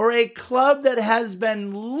struggling, for a club that has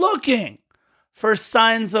been looking for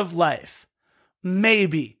signs of life,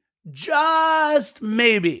 maybe, just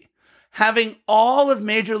maybe, having all of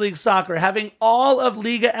Major League Soccer, having all of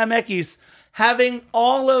Liga MX, having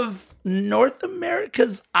all of North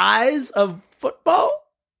America's eyes of football,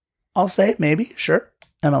 I'll say maybe, sure,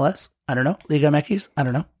 MLS, I don't know, Liga MX, I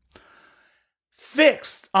don't know,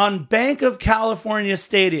 fixed on Bank of California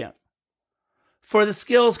Stadium for the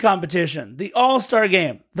skills competition, the All-Star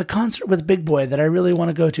game, the concert with Big Boy that I really want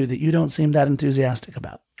to go to that you don't seem that enthusiastic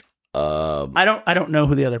about. I don't know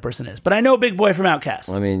who the other person is, but I know Big Boy from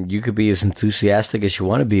Outkast. I mean, you could be as enthusiastic as you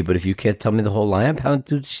want to be, but if you can't tell me the whole lineup, how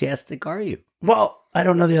enthusiastic are you? Well, I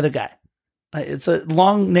don't know the other guy. It's a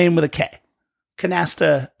long name with a K.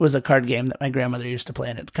 Canasta was a card game that my grandmother used to play,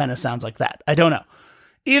 and it kind of sounds like that. I don't know.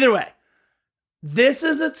 Either way, this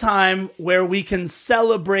is a time where we can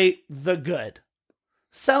celebrate the good.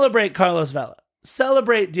 Celebrate Carlos Vela.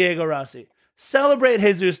 Celebrate Diego Rossi. Celebrate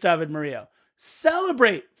Jesus David Murillo.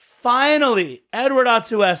 Celebrate, finally, Edward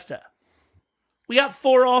Atuesta. We got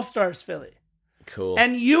 4 All-Stars, Philly. Cool.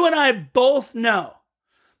 And you and I both know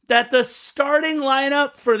that the starting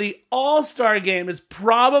lineup for the All-Star game is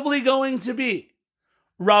probably going to be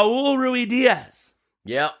Raul Ruidiaz,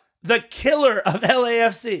 Yep. the killer of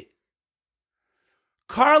LAFC.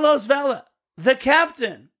 Carlos Vela, the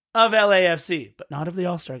captain of LAFC, but not of the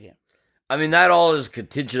All-Star game. I mean, that all is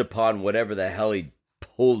contingent upon whatever the hell he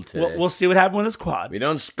pulled today. We'll see what happened with his quad. We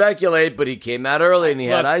don't speculate, but he came out early and he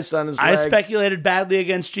had ice on his leg. I speculated badly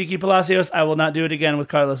against Cheeky Palacios. I will not do it again with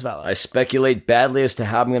Carlos Vela. I speculate badly as to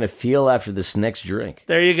how I'm going to feel after this next drink.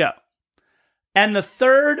 There you go. And the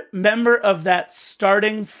third member of that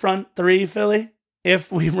starting front three, Philly,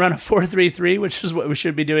 if we run a 4-3-3, which is what we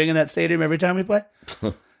should be doing in that stadium every time we play,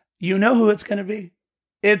 you know who it's going to be.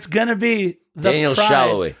 It's going to be the Daniel pride.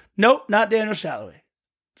 Shalhoub. Nope, not Daniel Shalhoub.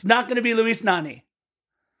 It's not going to be Luis Nani.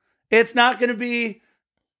 It's not going to be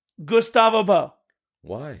Gustavo Bo.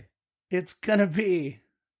 Why? It's going to be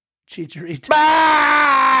Chicharito.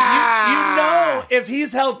 Bah! You know if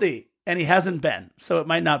he's healthy, and he hasn't been, so it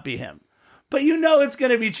might not be him. But you know it's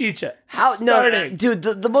going to be Chicha. How? Starting. No, dude.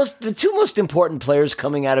 The two most important players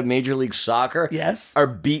coming out of Major League Soccer, Yes. are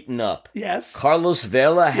beaten up. Yes. Carlos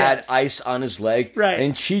Vela had Yes. ice on his leg, Right.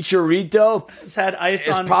 And Chicharito Has had ice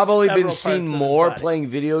has on probably several been parts seen of his more body. playing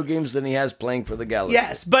video games than he has playing for the Galaxy.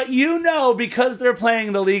 Yes, but you know because they're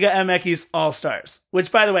playing the Liga MX All-Stars.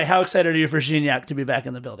 Which, by the way, how excited are you for Gignac to be back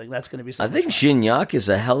in the building? That's going to be so I much think fun. Gignac is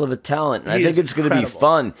a hell of a talent, and He I think is it's going to be incredible.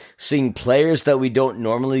 fun seeing players that we don't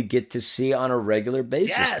normally get to see on a regular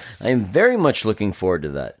basis. Yes. I am very much looking forward to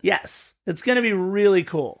that. Yes, it's going to be really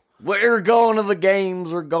cool. We're going to the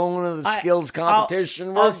games. We're going to the skills competition.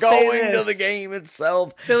 I'll We're say going to this. the game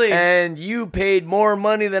itself. Philly. And you paid more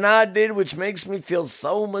money than I did, which makes me feel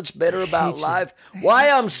so much better about you. life. Why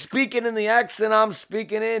I'm speaking in the accent I'm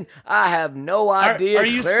speaking in, I have no idea. Are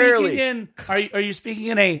you clearly. speaking in? Are you speaking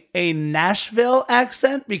in a Nashville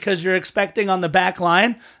accent because you're expecting on the back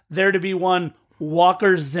line there to be one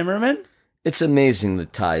Walker Zimmerman? It's amazing the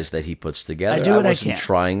ties that he puts together. I do what I wasn't can.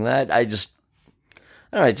 trying that.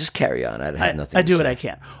 All right, just carry on. I had nothing I to do say. what I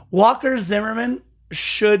can. Walker Zimmerman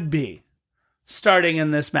should be starting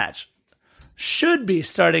in this match. Should be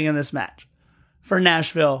starting in this match for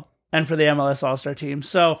Nashville and for the MLS All-Star team.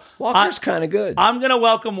 So Walker's kind of good. I'm going to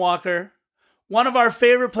welcome Walker. One of our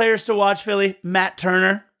favorite players to watch, Philly, Matt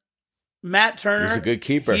Turner. Matt Turner. He's a good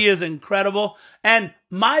keeper. He is incredible. And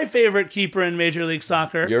my favorite keeper in Major League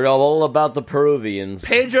Soccer, You're all about the Peruvians.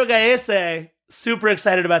 Pedro Gaese, super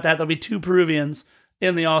excited about that. There'll be 2 Peruvians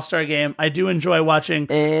in the All-Star game. I do enjoy watching.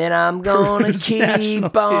 And I'm gonna Peru's national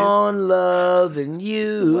keep on loving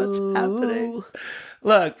you. What's happening?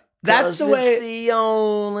 Look, that's the way. It's the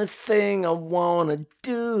only thing I wanna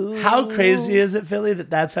do. How crazy is it, Philly, that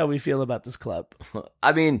that's how we feel about this club?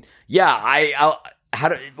 I mean, yeah,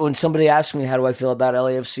 when somebody asks me how do I feel about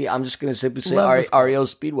LAFC, I'm just gonna simply say REO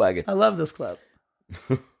Speedwagon. I love this club.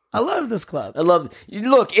 I love this club. Look,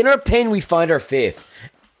 in our pain we find our faith.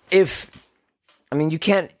 You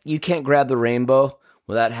can't grab the rainbow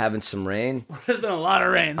without having some rain. There's been a lot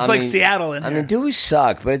of rain. It's like Seattle in here. I mean, do we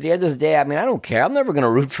suck? But at the end of the day, I don't care. I'm never going to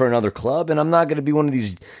root for another club, and I'm not going to be one of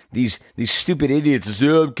these stupid idiots that say,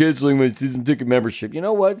 I'm canceling my season ticket membership. You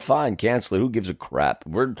know what? Fine, cancel it. Who gives a crap?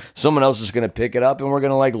 Someone else is going to pick it up, and we're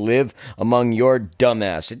going to live among your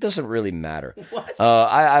dumbass. It doesn't really matter. What?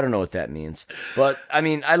 I don't know what that means. But I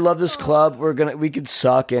mean, I love this club. We could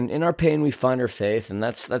suck, and in our pain we find our faith, and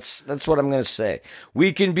that's what I'm going to say.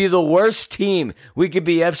 We can be the worst team. We could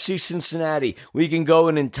be FC Cincinnati. We can go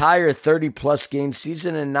an entire 30-plus game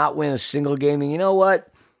season and not win a single game. And you know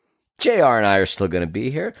what? JR and I are still going to be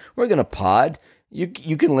here. We're going to pod. You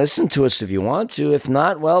can listen to us if you want to. If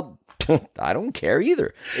not, well, I don't care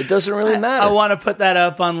either. It doesn't really matter. I want to put that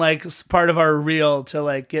up on part of our reel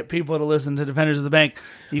to get people to listen to Defenders of the Bank.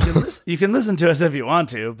 You can you can listen to us if you want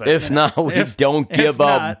to, but if not, we don't give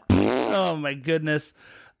up. Oh my goodness.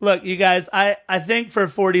 Look, you guys, I think for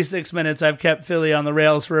 46 minutes I've kept Philly on the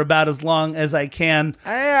rails for about as long as I can.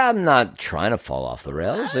 I'm not trying to fall off the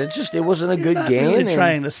rails. It wasn't a good game. I'm really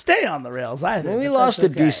trying to stay on the rails either. We lost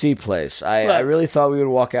at BC Place. I really thought we would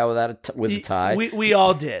walk out with a tie. We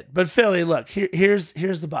all did. But Philly, look, here's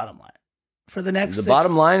the bottom line. For the next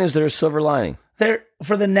bottom line is there's a silver lining.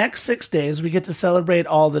 For the next 6 days, we get to celebrate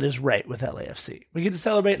all that is right with LAFC. We get to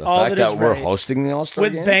celebrate all that is right. We're hosting the All-Star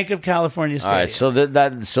game? With Bank of California Stadium. All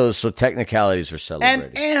right, so technicalities are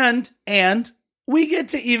celebrated. And we get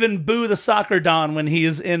to even boo the soccer don when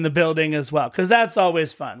he's in the building as well, because that's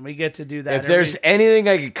always fun. We get to do that. If there's anything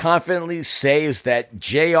I could confidently say is that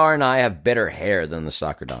JR and I have better hair than the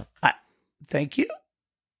soccer don. Thank you.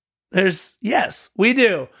 Yes, we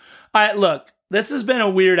do. All right, look. This has been a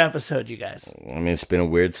weird episode, you guys. I mean, it's been a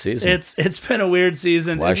weird season. It's been a weird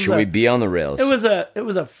season. Why should we be on the rails? It was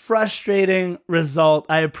a frustrating result.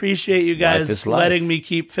 I appreciate you guys letting me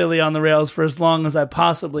keep Philly on the rails for as long as I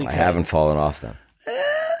possibly can. I haven't fallen off them.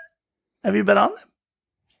 Have you been on them?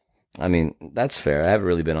 I mean, that's fair. I haven't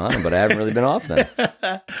really been on them, but I haven't really been off them.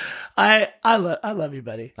 I love you,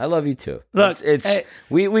 buddy. I love you too. Look,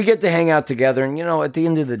 we get to hang out together, and at the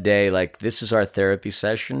end of the day, this is our therapy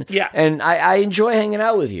session. Yeah, and I enjoy hanging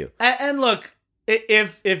out with you. And look,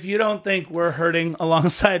 if you don't think we're hurting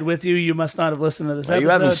alongside with you, you must not have listened to this episode. You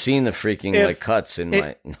haven't seen the freaking cuts in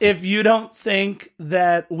my. If you don't think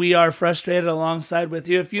that we are frustrated alongside with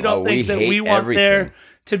you, if you don't think that we want there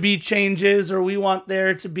to be changes or we want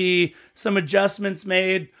there to be some adjustments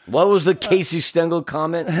made. What was the Casey Stengel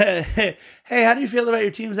comment? Hey, how do you feel about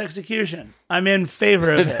your team's execution? I'm in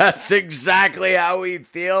favor of it. That's exactly how we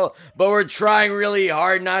feel, but we're trying really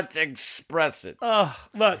hard not to express it. Oh,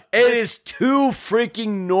 look. It is too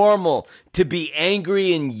freaking normal to be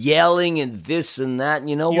angry and yelling and this and that. And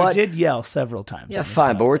you know what? You did yell several times. Yeah,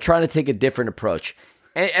 fine, but we're trying to take a different approach.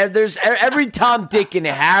 And there's every Tom, Dick, and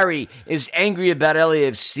Harry is angry about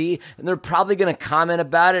LAFC, and they're probably going to comment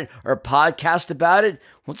about it or podcast about it.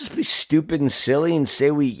 We'll just be stupid and silly and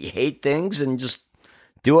say we hate things and just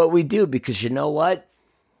do what we do, because you know what?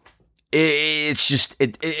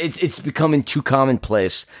 It's becoming too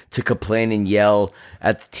commonplace to complain and yell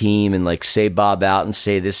at the team and say Bob out and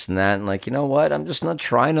say this and that, and you know what? I'm just not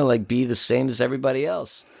trying to be the same as everybody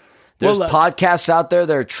else. There's podcasts out there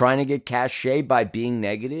that are trying to get cachet by being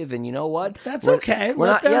negative, and you know what? That's okay.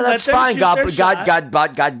 That's fine.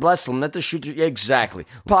 God bless them. Let the shoot. Exactly.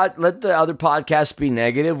 Let the other podcasts be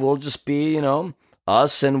negative. We'll just be,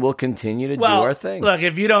 us, and we'll continue to do our thing. Look,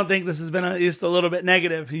 if you don't think this has been at least a little bit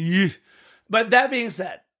negative, but that being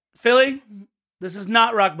said, Philly, this is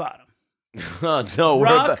not rock bottom. No,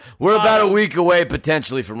 we're about a week away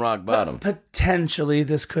potentially from rock bottom. Potentially,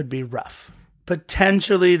 this could be rough.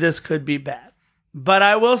 Potentially, this could be bad. But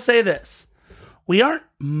I will say this. We aren't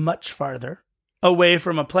much farther away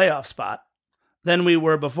from a playoff spot than we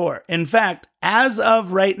were before. In fact, as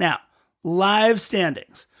of right now, live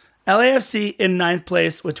standings, LAFC in 9th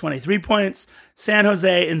place with 23 points, San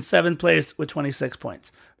Jose in 7th place with 26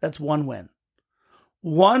 points. That's one win.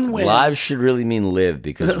 One win. Live should really mean live,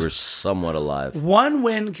 because we're somewhat alive. One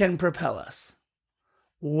win can propel us.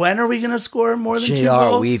 When are we going to score more than 2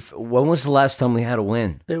 goals? When was the last time we had a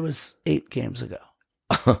win? It was 8 games ago.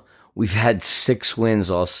 we've had 6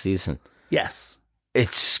 wins all season. Yes.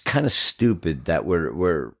 It's kind of stupid that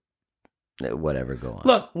we're whatever, go on.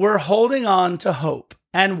 Look, we're holding on to hope.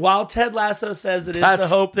 And while Ted Lasso says it is the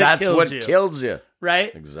hope that kills you. That's what kills you.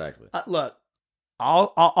 Right? Exactly. Look,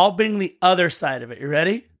 I'll bring the other side of it. You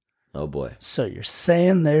ready? Oh, boy. So you're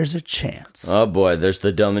saying there's a chance. Oh, boy. There's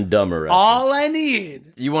the Dumb and Dumber reference. All I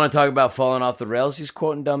need. You want to talk about falling off the rails? He's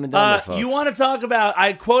quoting Dumb and Dumber, folks. You want to talk about,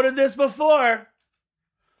 I quoted this before,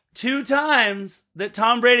 2 times that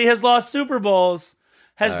Tom Brady has lost Super Bowls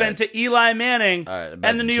has been to Eli Manning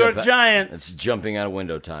and the New York Giants. It's jumping out of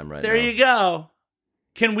window time right now. There you go.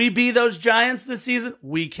 Can we be those Giants this season?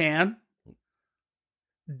 We can.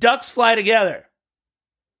 Ducks fly together.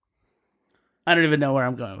 I don't even know where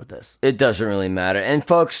I'm going with this. It doesn't really matter. And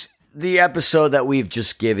folks, the episode that we've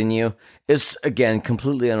just given you is, again,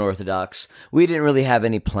 completely unorthodox. We didn't really have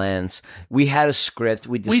any plans. We had a script.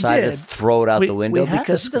 We decided to throw it out the window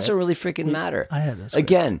because it doesn't really freaking matter. I had a script.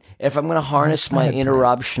 Again, if I'm going to harness my inner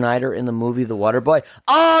Rob Schneider in the movie The Waterboy,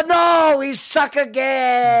 oh no, he suck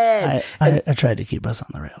again. I tried to keep us on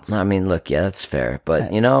the rails. I mean, look, yeah, that's fair.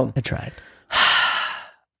 But, you know. I tried.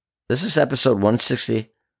 This is episode 162.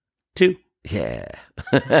 Yeah.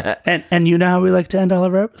 and you know how we like to end all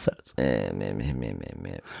of our episodes.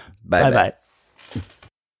 Bye-bye.